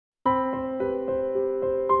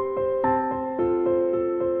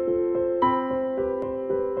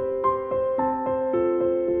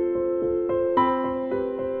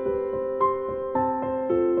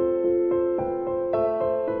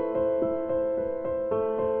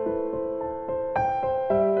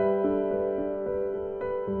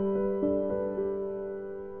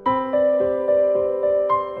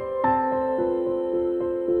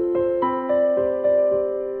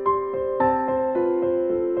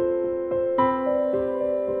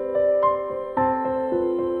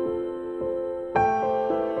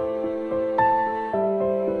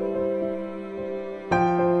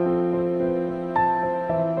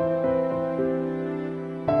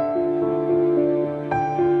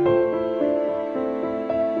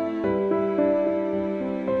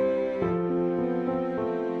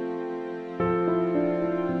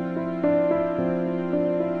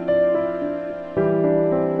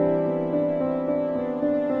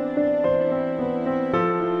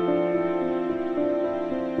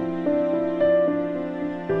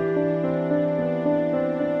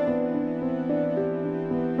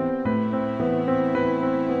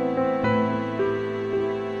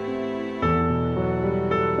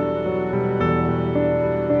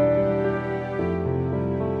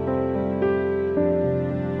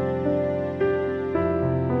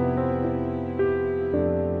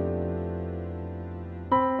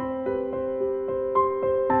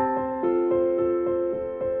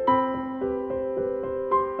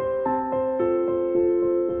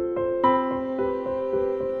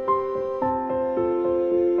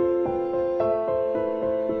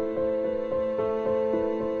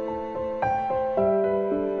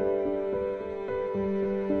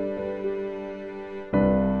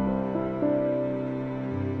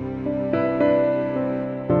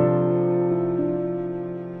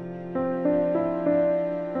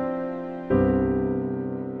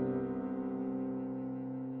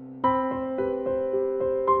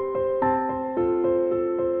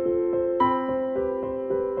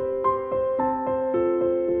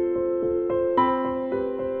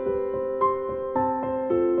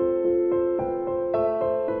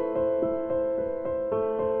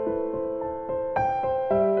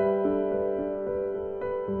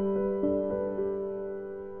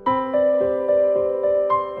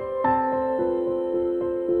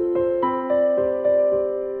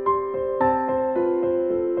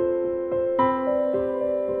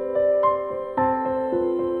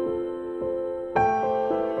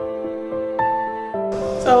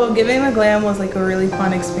So giving the glam was like a really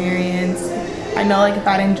fun experience. I know like if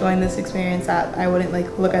I didn't join this experience that I wouldn't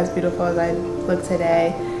like look as beautiful as I look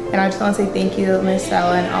today. And I just want to say thank you to Miss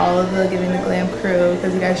Stella and all of the Giving the Glam crew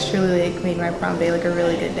because you guys truly like made my prom day like a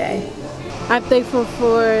really good day. I'm thankful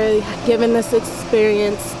for giving this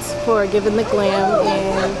experience, for giving the glam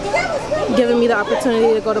and giving me the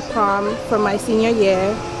opportunity to go to prom for my senior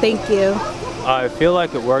year. Thank you. I feel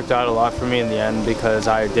like it worked out a lot for me in the end because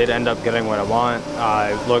I did end up getting what I want.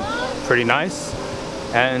 I looked pretty nice,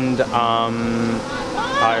 and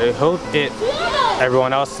I hope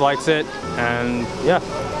everyone else likes it, and yeah.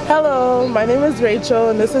 Hello, my name is Rachel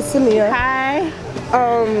and this is Sania. Hi.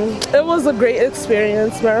 It was a great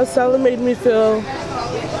experience. Maricela made me feel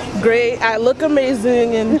great. I look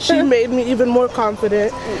amazing and she made me even more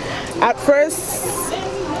confident. At first,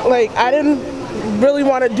 like, I didn't really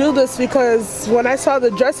want to do this because when I saw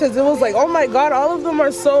the dresses, it was like, oh my god, all of them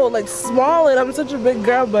are so like small and I'm such a big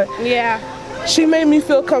girl, but yeah, she made me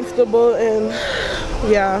feel comfortable and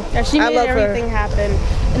yeah, she made everything happen.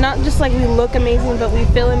 And not just like we look amazing, but we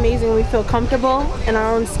feel amazing, we feel comfortable in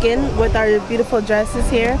our own skin with our beautiful dresses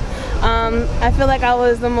here. I feel like I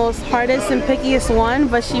was the most hardest and pickiest one,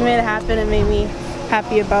 but she made it happen and made me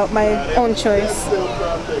happy about my own choice.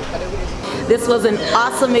 This was an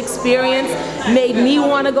awesome experience, made me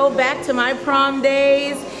want to go back to my prom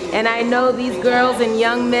days, and I know these girls and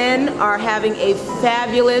young men are having a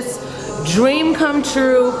fabulous dream come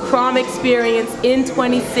true prom experience in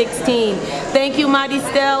 2016. Thank you,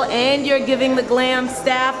 Maricela, and your Giving the Glam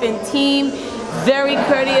staff and team. Very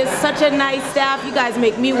courteous, such a nice staff. You guys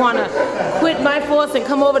make me want to quit my force and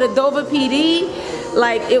come over to Dover PD.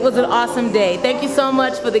 Like, it was an awesome day. Thank you so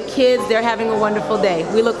much for the kids. They're having a wonderful day.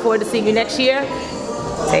 We look forward to seeing you next year.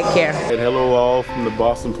 Take care. And hello all from the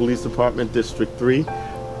Boston Police Department, District 3.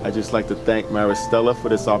 I'd just like to thank Maricela for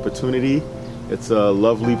this opportunity. It's a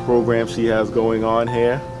lovely program she has going on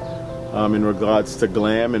here. In regards to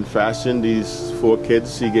glam and fashion, these 4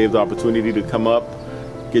 kids, she gave the opportunity to come up,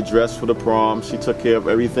 get dressed for the prom. She took care of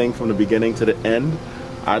everything from the beginning to the end.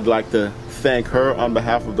 I'd like to thank her on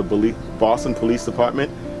behalf of the Boston Police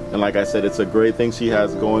Department. And like I said, it's a great thing she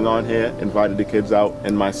has going on here. Invited the kids out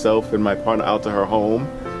and myself and my partner out to her home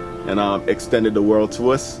and extended the world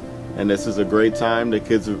to us. And this is a great time. The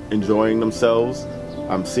kids are enjoying themselves.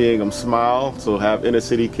 I'm seeing them smile, so have inner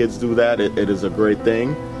city kids do that. It is a great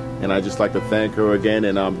thing. And I'd just like to thank her again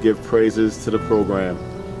and give praises to the program.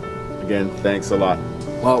 Again, thanks a lot.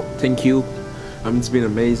 Well, thank you. It's been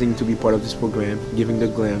amazing to be part of this program, Giving the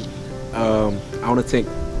Glam. I want to thank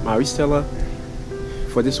Maricela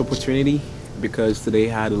for this opportunity because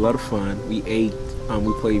today I had a lot of fun. We ate,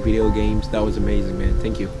 we played video games. That was amazing, man.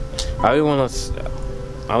 Thank you. I really want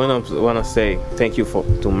to say thank you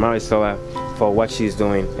to Maricela for what she's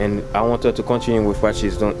doing, and I want her to continue with what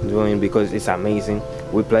she's doing because it's amazing.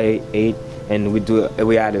 We play, ate, and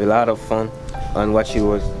we had a lot of fun on what she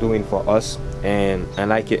was doing for us, and I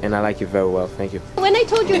like it, and I like it very well. Thank you. When I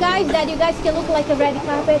told you guys that you guys can look like a red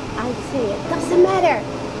carpet, I say it doesn't matter.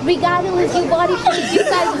 Regardless your body shape, you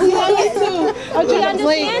guys do it. Do you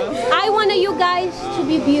understand? I want you guys to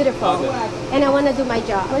be beautiful, and I want to do my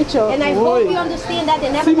job. And I hope you understand that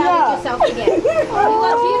and never doubt yourself again. You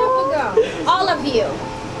are beautiful girls, all of you.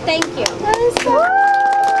 Thank you.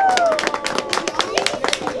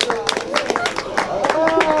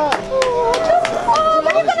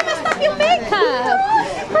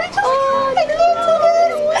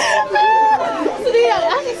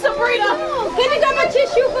 Can you grab a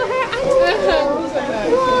tissue for her? I don't know.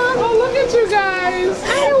 Oh, look at you guys. I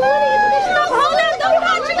don't want it. Stop. Hold on. Don't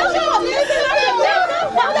touch it. Don't touch it.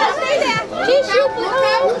 Hold on. Stay there. Tissue,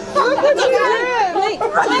 please. Look what you did. Wait.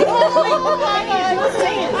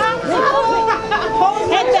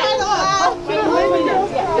 Head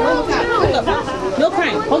back. No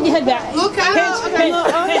crying. Hold your head back.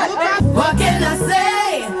 What can I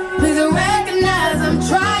say? Please recognize I'm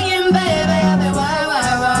trying, baby.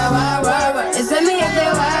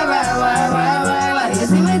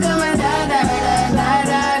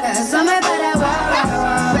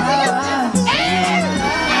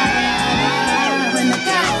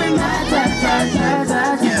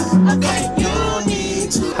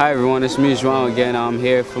 Hi everyone, it's me, João again. I'm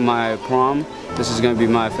here for my prom. This is going to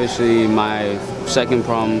be officially my second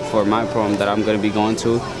prom for my prom that I'm going to be going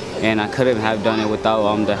to. And I couldn't have done it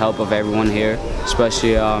without the help of everyone here,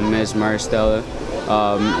 especially Ms. Maricela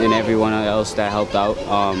and everyone else that helped out.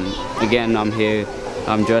 Again, I'm here,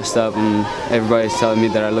 I'm dressed up, and everybody's telling me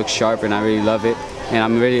that I look sharp, and I really love it. And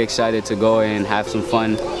I'm really excited to go and have some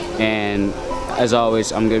fun. And as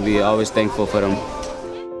always, I'm going to be always thankful for them.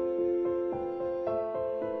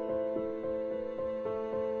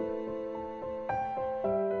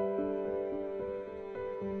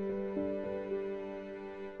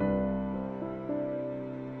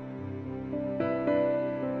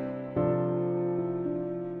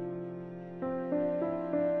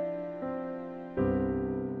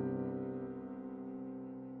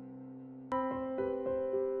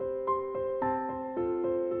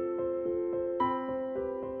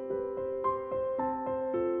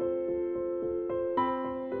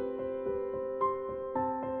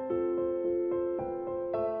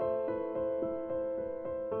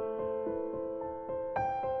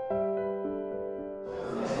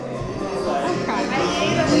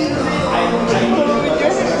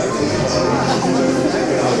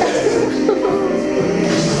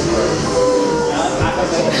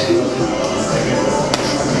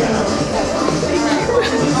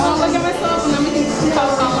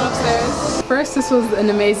 course, this was an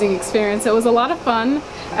amazing experience. It was a lot of fun.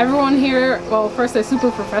 Everyone here, well, first they're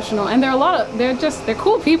super professional, and they're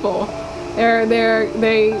cool people.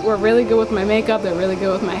 They were really good with my makeup. They're really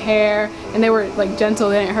good with my hair, and they were like gentle.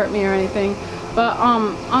 They didn't hurt me or anything. But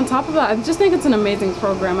on top of that, I just think it's an amazing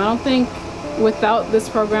program. I don't think without this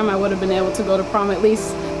program I would have been able to go to prom, at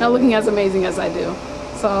least not looking as amazing as I do.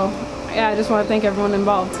 So yeah, I just want to thank everyone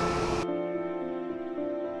involved.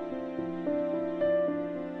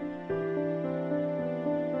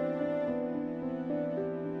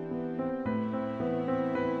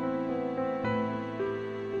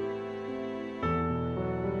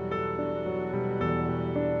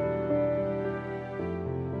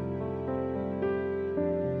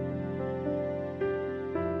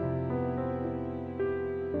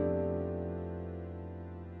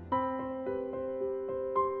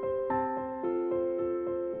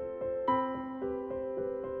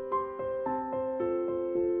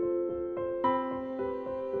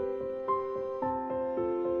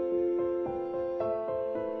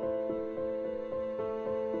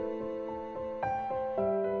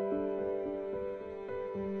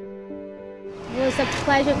 It was a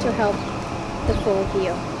pleasure to help the four of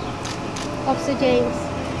you. Officer James,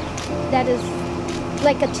 that is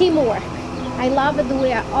like a teamwork. I love it.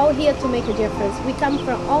 We are all here to make a difference. We come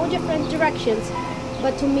from all different directions,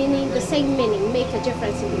 but to meaning the same meaning, make a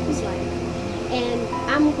difference in people's life. And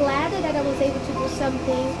I'm glad that I was able to do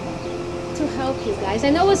something to help you guys. I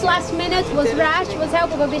know it was last minute, was rushed, was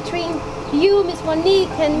helpful, but between you, Miss Monique,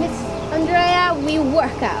 and Miss Andrea, we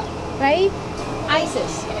work out, right?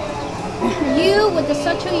 Isis, you with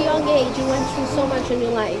such a young age, you went through so much in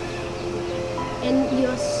your life. And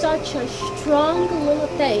you're such a strong little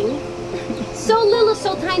thing. So little,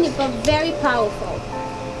 so tiny, but very powerful.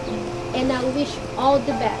 And I wish all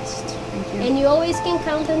the best. And you always can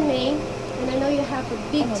count on me. And I know you have a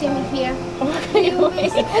big team here.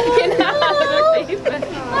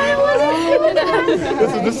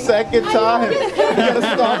 This is the second time. You gotta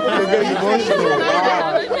stop it. You're getting emotional.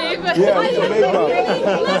 Wow. Yeah, with the makeup.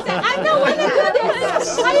 Listen, I don't want to do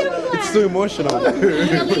this. I am glad. It's too emotional.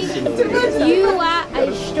 Really, you are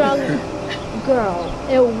a strong girl.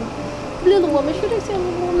 A little woman. Should I say a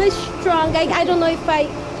little woman? Strong. I don't know if I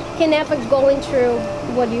can ever go through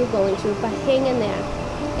what you're going through, but hang in there.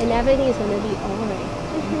 And everything is going to be all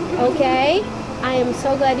right. Okay? I am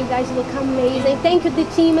so glad you guys look amazing. Thank you, the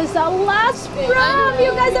team. It's our last prom.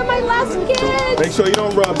 You guys are my last kids. Make sure you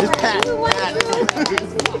don't rub. Just pat.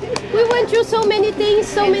 We went through so many things,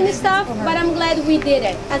 so many stuff, but I'm glad we did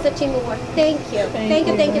it as a team of work. Thank you. Thank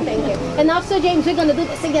you. And Officer James, we're going to do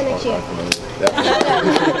this again next year.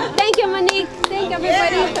 Thank you, Monique. Thank you,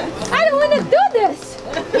 everybody. I don't want to do this.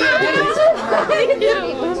 Thank you.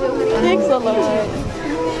 Thanks a lot.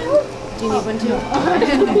 Do you need one too?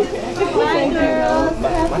 Bye, girls.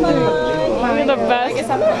 Have fun. You're the best.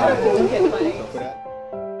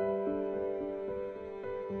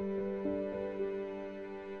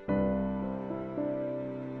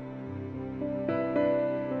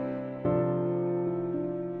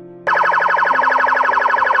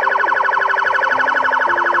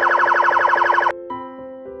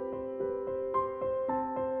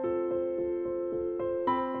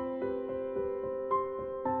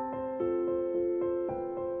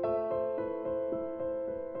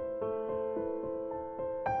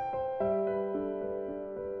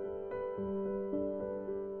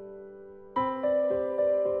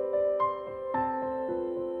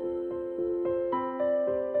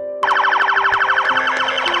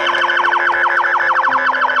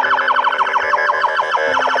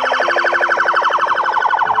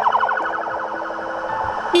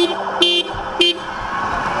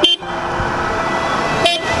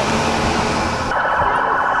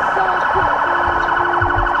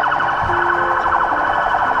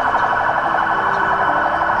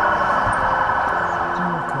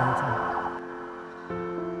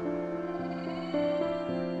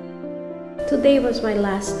 Today was my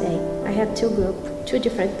last day. I have two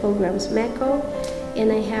different programs, MECO,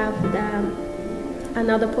 and I have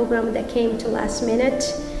another program that came to last minute.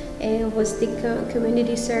 It was the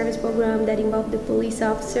community service program that involved the police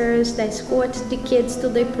officers that escort the kids to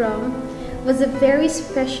the prom. It was a very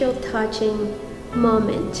special, touching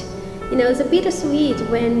moment. You know, it's a bittersweet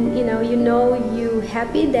when you're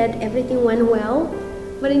happy that everything went well,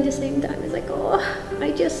 but in the same time, it's like, oh,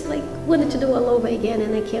 I just wanted to do all over again,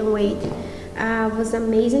 and I can't wait. It was an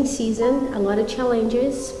amazing season, a lot of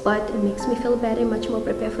challenges, but it makes me feel better and much more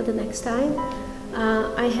prepared for the next time.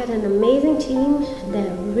 I had an amazing team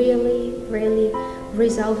that really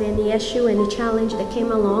resolved any issue, any challenge that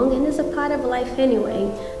came along, and it's a part of life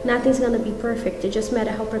anyway. Nothing's gonna be perfect, it just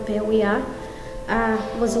matters how prepared we are.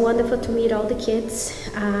 It was wonderful to meet all the kids.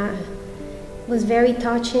 It was very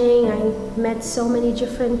touching. I met so many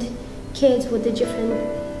different kids with the different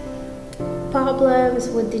problems,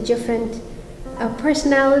 with the different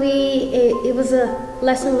personality. It was a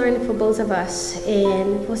lesson learned for both of us,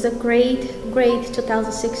 and it was a great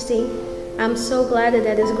 2016. I'm so glad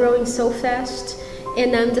that it's growing so fast,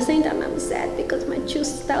 and at the same time I'm sad because my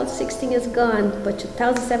 2016 is gone, but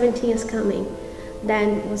 2017 is coming.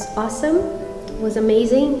 Then it was awesome, it was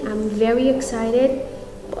amazing. I'm very excited,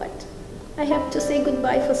 but I have to say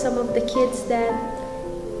goodbye for some of the kids that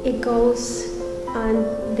it goes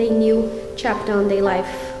on their new chapter on their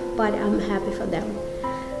life, but I'm happy for them.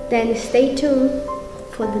 Then stay tuned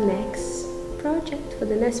for the next project, for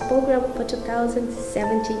the next program for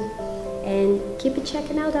 2017, and keep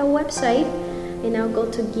checking out our website. And now go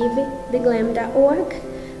to givetheglam.org,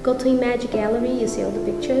 go to Image Gallery, you see all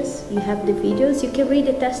the pictures, you have the videos, you can read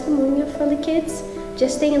the testimonial from the kids.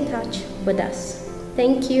 Just stay in touch with us.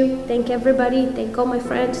 Thank you, thank everybody, thank all my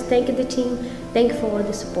friends, thank the team, thank you for all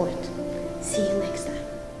the support. See you next time.